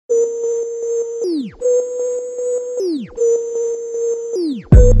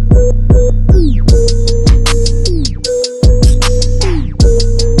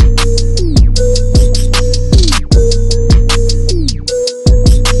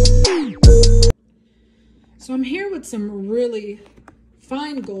So I'm here with some really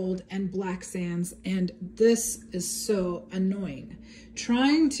fine gold and black sands, and this is so annoying.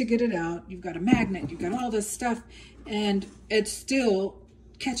 Trying to get it out, you've got a magnet, you've got all this stuff, and it's still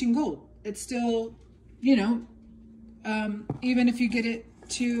catching gold. It's still, you know, even if you get it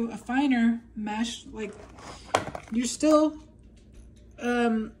to a finer mesh, like, you're still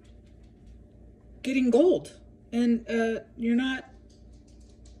getting gold. And you're not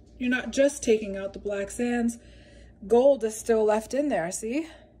just taking out the black sands. Gold is still left in there, see?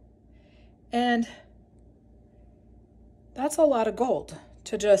 And that's a lot of gold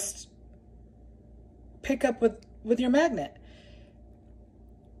to just pick up with your magnet.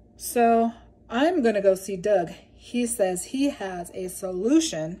 So I'm gonna go see Doug. He says he has a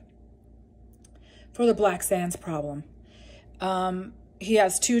solution for the black sands problem. He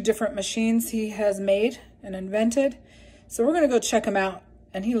has 2 different machines he has made and invented. So we're gonna go check him out,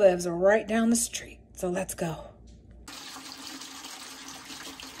 and he lives right down the street. So let's go.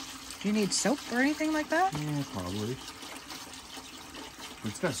 Do you need soap or anything like that? Yeah, probably.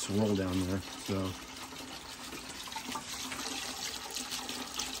 It's got a swirl down there, so.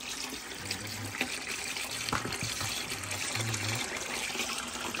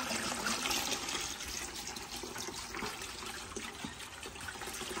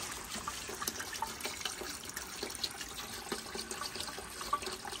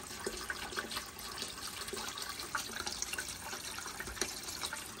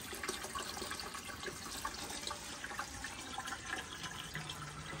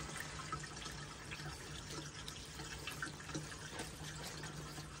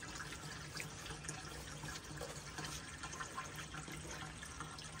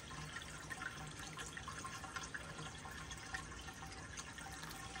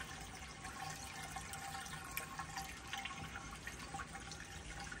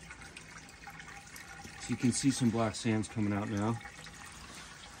 You can see some black sands coming out now.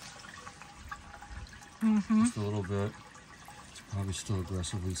 Just a little bit. It's probably still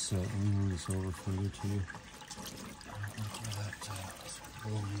aggressively set. Let me move this over for you too. Look for that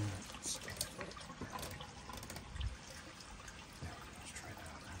little unit. Yeah, let's try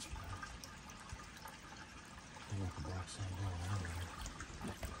that. That's good. I like the black sand down there.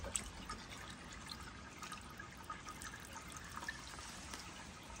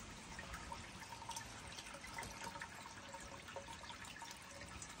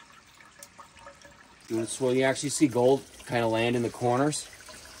 That's where you actually see gold kind of land in the corners.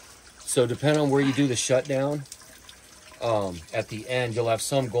 So depending on where you do the shutdown, at the end you'll have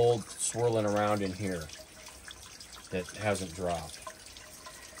some gold swirling around in here that hasn't dropped.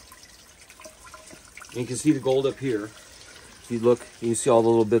 And you can see the gold up here. If you look, you can see all the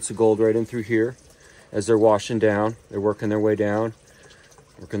little bits of gold right in through here as they're washing down. They're working their way down,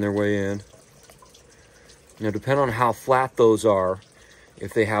 working their way in. Now, depending on how flat those are,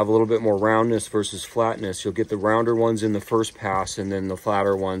 if they have a little bit more roundness versus flatness, you'll get the rounder ones in the first pass and then the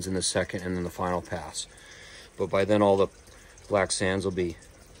flatter ones in the second and then the final pass. But by then all the black sands will be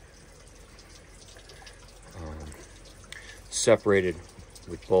separated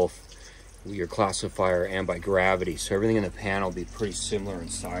with both your classifier and by gravity. So everything in the pan will be pretty similar in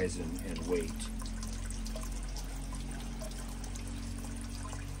size and weight.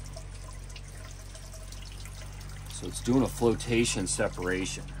 So it's doing a flotation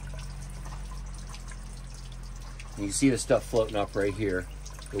separation. And you see the stuff floating up right here,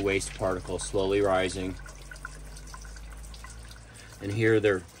 the waste particles slowly rising. And here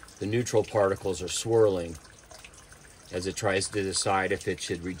the neutral particles are swirling as it tries to decide if it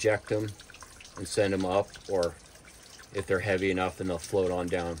should reject them and send them up, or if they're heavy enough, then they'll float on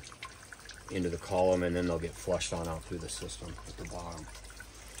down into the column and then they'll get flushed on out through the system at the bottom.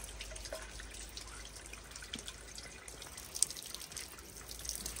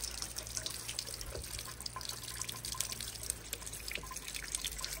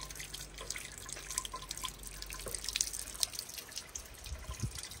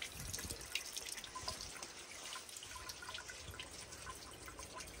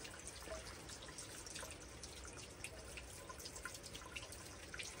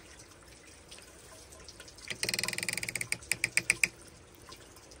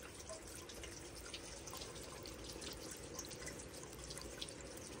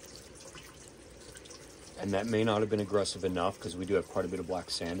 And that may not have been aggressive enough because we do have quite a bit of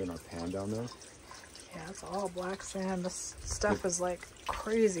black sand in our pan down there. Yeah, it's all black sand. This stuff is like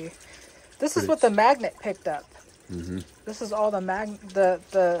crazy. This is what the magnet picked up. This is all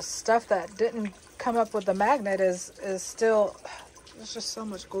the stuff that didn't come up with the magnet is still, there's just so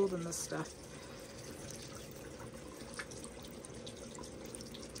much gold in this stuff.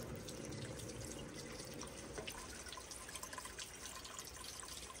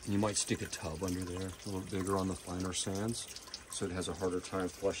 You might stick a tub under there, a little bigger on the finer sands, so it has a harder time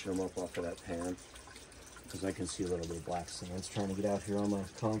flushing them up off of that pan. Because I can see a little bit of black sands trying to get out here on my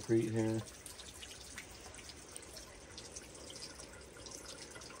concrete here.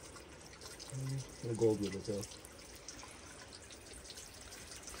 No gold with it though.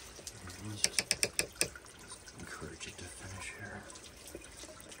 Just encourage it to finish here.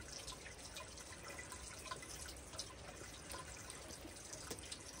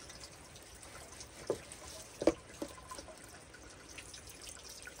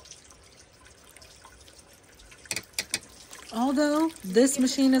 Although this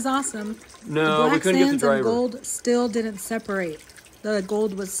machine is awesome, No, the we black couldn't get the sands driver. and gold still didn't separate. The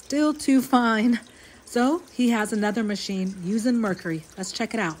gold was still too fine. So he has another machine using mercury. Let's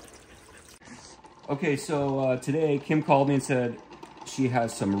check it out. Okay, so today Kim called me and said she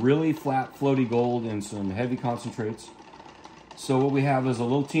has some really flat floaty gold and some heavy concentrates. So what we have is a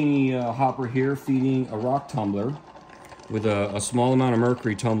little teeny hopper here feeding a rock tumbler with a small amount of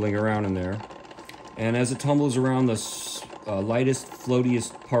mercury tumbling around in there. And as it tumbles around, the lightest,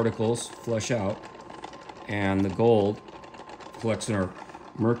 floatiest particles flush out, and the gold collects in our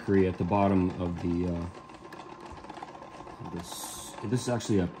mercury at the bottom of the, this is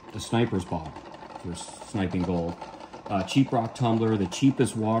actually a sniper's bottle for sniping gold. Cheap rock tumbler, the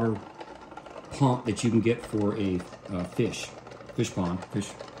cheapest water pump that you can get for a fish pond, fish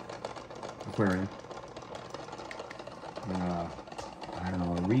aquarium. I don't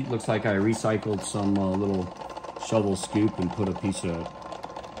know, it looks like I recycled some little shovel scoop and put a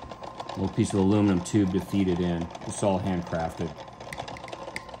little piece of aluminum tube to feed it in. It's all handcrafted.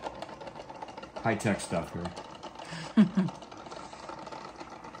 High-tech stuff here.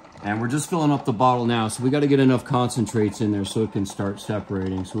 And we're just filling up the bottle now, so we got to get enough concentrates in there so it can start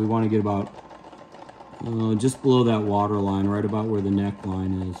separating. So we want to get about just below that water line, right about where the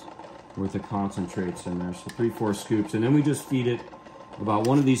neckline is, with the concentrates in there. So 3-4 scoops, and then we just feed it about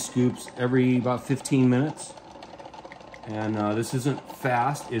one of these scoops every about 15 minutes. And this isn't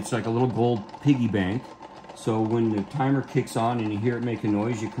fast, it's like a little gold piggy bank. So when the timer kicks on and you hear it make a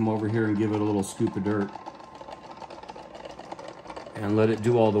noise, you come over here and give it a little scoop of dirt. And let it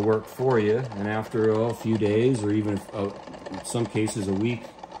do all the work for you. And after a few days, or even in some cases a week,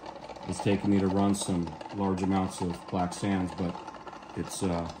 it's taken me to run some large amounts of black sands, but it's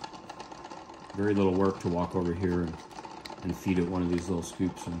very little work to walk over here and feed it one of these little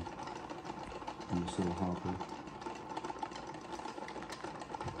scoops in this little hopper.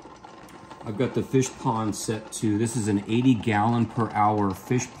 I've got the fish pond set to, this is an 80 gallon per hour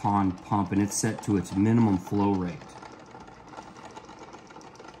fish pond pump, and it's set to its minimum flow rate.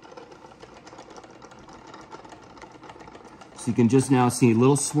 So you can just now see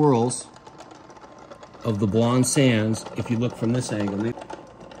little swirls of the blonde sands if you look from this angle.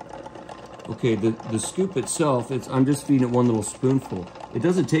 Okay, the scoop itself, I'm just feeding it one little spoonful. It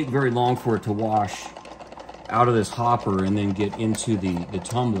doesn't take very long for it to wash out of this hopper and then get into the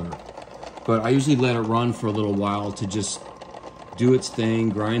tumbler. But I usually let it run for a little while to just do its thing,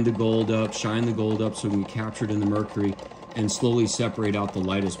 grind the gold up, shine the gold up so we can capture it in the mercury, and slowly separate out the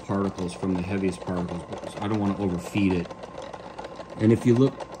lightest particles from the heaviest particles. I don't want to overfeed it. And if you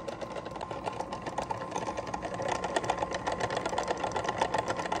look,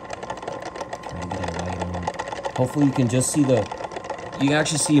 hopefully you can just see you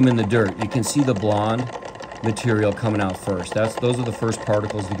actually see them in the dirt. You can see the blonde material coming out first. Those are the first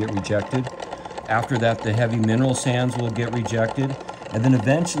particles to get rejected. After that, the heavy mineral sands will get rejected. And then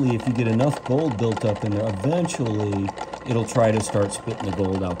eventually, if you get enough gold built up in there, eventually it'll try to start spitting the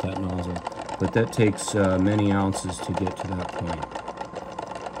gold out that nozzle. But that takes many ounces to get to that point.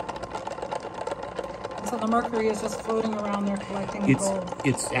 So the mercury is just floating around there collecting the gold.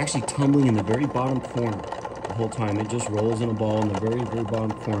 It's actually tumbling in the very bottom corner the whole time. It just rolls in a ball in the very, very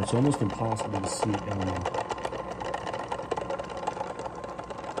bottom corner. It's almost impossible to see it down there.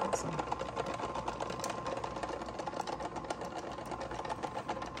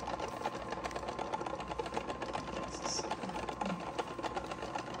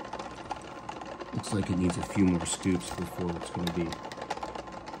 Looks like it needs a few more scoops before it's going to be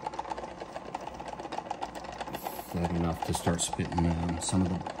fed enough to start spitting some of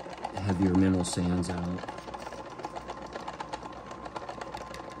the heavier mineral sands out.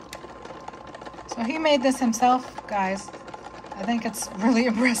 So he made this himself, guys. I think it's really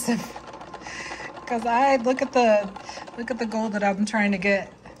impressive because I look at the gold that I'm trying to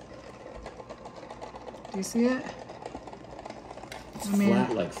get. Do you see it? It's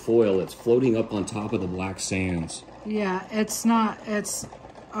flat like foil. It's floating up on top of the black sands. Yeah, it's not.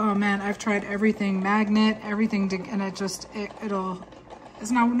 Oh man, I've tried everything, magnet, everything, and it'll.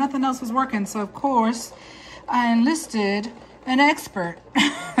 It's not, nothing else was working. So of course, I enlisted an expert,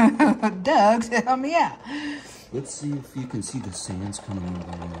 Doug, to help me out. Let's see if you can see the sands coming out of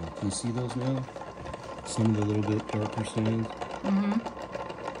there now. Can you see those now? Some of the little bit darker sands. Mm-hmm.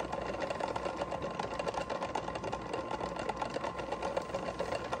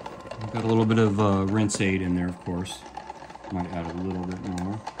 We've got a little bit of rinse aid in there, of course. Might add a little bit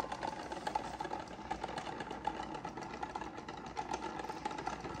more.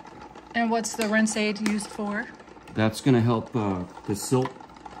 And what's the rinse aid used for? That's going to help the silt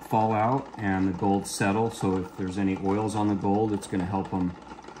fall out and the gold settle. So if there's any oils on the gold, it's going to help them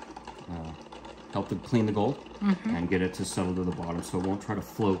clean the gold and get it to settle to the bottom, so it won't try to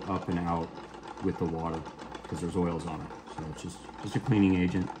float up and out with the water because there's oils on it. So it's just a cleaning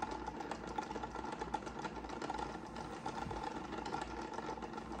agent.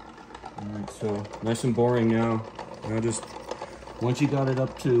 All right, so nice and boring now. Now just once you got it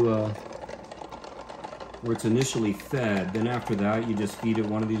up to where it's initially fed, then after that you just feed it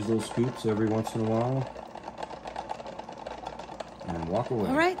one of these little scoops every once in a while and walk away.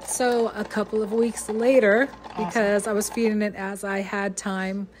 All right, so a couple of weeks later, because I was feeding it as I had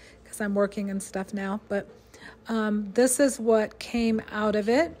time because I'm working and stuff now, but this is what came out of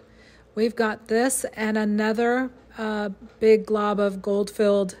it. We've got this and another big glob of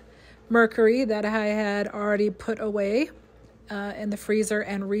gold-filled mercury that I had already put away in the freezer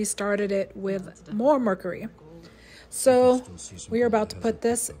and restarted it with more mercury. So we are about to put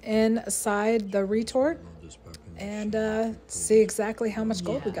this inside the retort and see exactly how much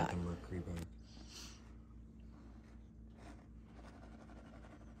gold we got. There's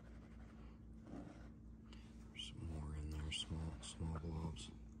some more in there, small blobs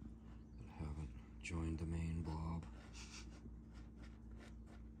that haven't joined the main blob.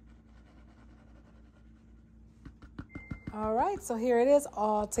 All right, so here it is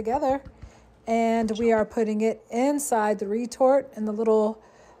all together. And we are putting it inside the retort in the little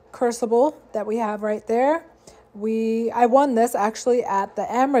crucible that we have right there. I won this actually at the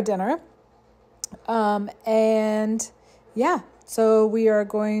AMRA dinner. And yeah, so we are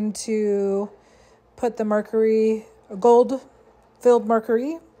going to put the mercury, gold-filled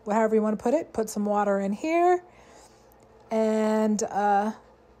mercury, however you want to put it, put some water in here. And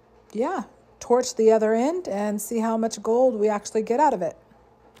yeah, torch the other end and see how much gold we actually get out of it.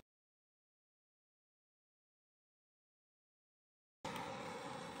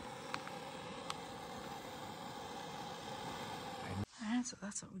 So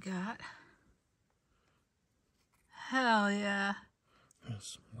that's what we got. Hell yeah.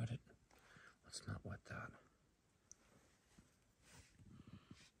 Let's wet it. Let's not wet that.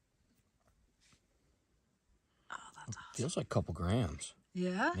 Oh, that's awesome. Feels like a couple grams.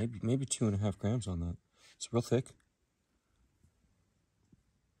 Yeah? Maybe 2.5 grams on that. It's real thick.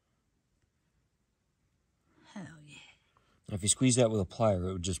 Hell yeah. And if you squeeze that with a plier,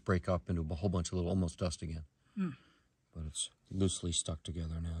 it would just break up into a whole bunch of little, almost dust again. Mm. But it's loosely stuck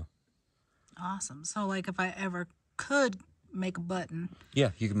together now. Awesome. So like if I ever could make a button.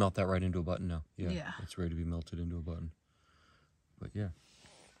 Yeah, you can melt that right into a button now. Yeah. It's ready to be melted into a button. But yeah.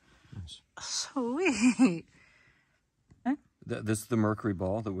 Nice. Sweet. This is the mercury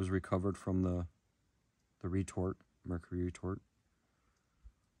ball that was recovered from the retort, mercury retort.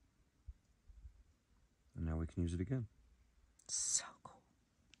 And now we can use it again. So cool.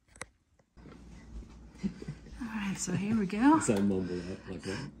 All right, so here we go. So I mumble that like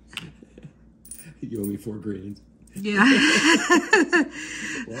that. You owe me 4 grains. Yeah.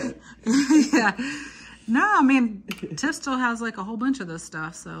 What? Yeah. No, I mean, Tiff still has like a whole bunch of this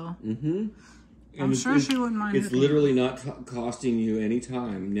stuff, so I'm sure she wouldn't mind. It's literally not costing you any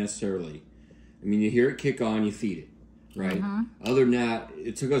time necessarily. I mean, you hear it kick on, you feed it, right? Other than that,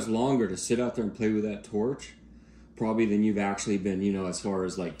 it took us longer to sit out there and play with that torch, probably than you've actually been, you know, as far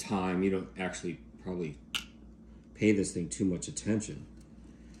as like time. You don't actually probably pay this thing too much attention.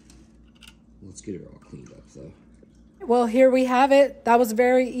 Let's get it all cleaned up though. Well, here we have it. That was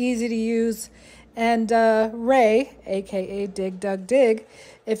very easy to use. And Ray, aka Dig Dug Dig,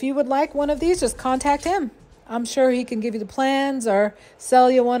 if you would like one of these, just contact him. I'm sure he can give you the plans or sell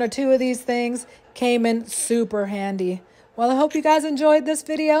you 1 or 2 of these things. Came in super handy. Well, I hope you guys enjoyed this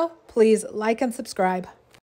video. Please like and subscribe.